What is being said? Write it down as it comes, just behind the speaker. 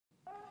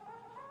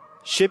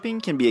Shipping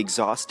can be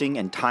exhausting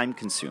and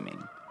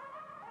time-consuming,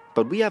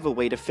 but we have a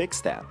way to fix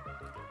that.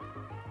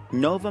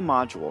 Nova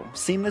Module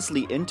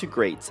seamlessly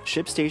integrates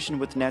ShipStation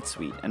with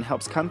NetSuite and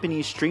helps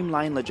companies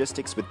streamline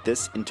logistics with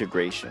this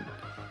integration.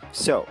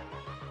 So,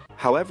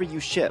 however you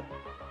ship,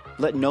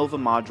 let Nova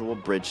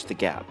Module bridge the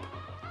gap.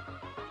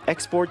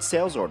 Export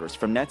sales orders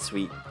from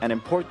NetSuite and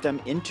import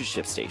them into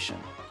ShipStation.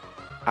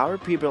 Our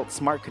pre-built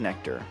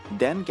SmartConnector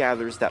then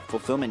gathers that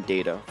fulfillment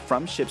data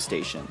from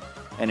ShipStation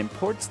and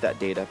imports that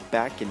data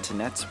back into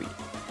NetSuite.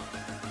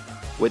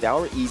 With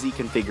our easy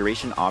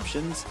configuration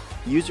options,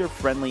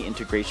 user-friendly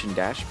integration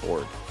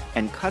dashboard,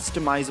 and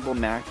customizable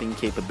mapping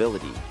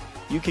capability,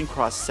 you can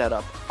cross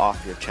setup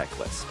off your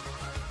checklist.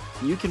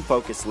 You can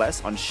focus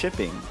less on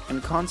shipping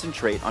and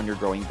concentrate on your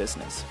growing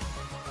business.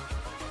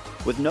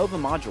 With Nova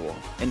Module,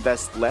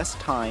 invest less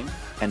time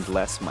and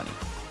less money.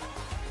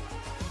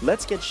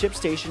 Let's get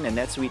ShipStation and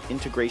NetSuite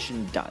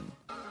integration done.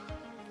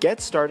 Get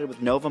started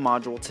with Nova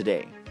Module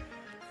today.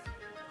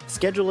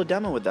 Schedule a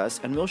demo with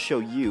us and we'll show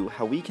you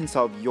how we can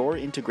solve your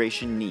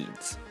integration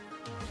needs.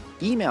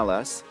 Email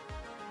us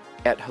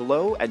at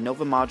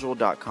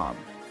hello@novamodule.com.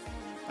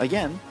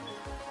 Again,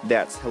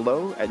 that's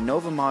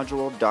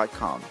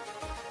hello@novamodule.com.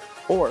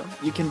 Or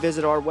you can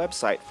visit our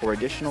website for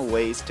additional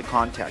ways to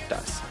contact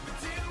us.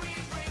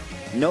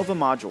 Nova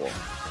Module,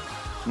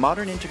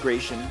 modern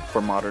integration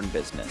for modern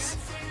business.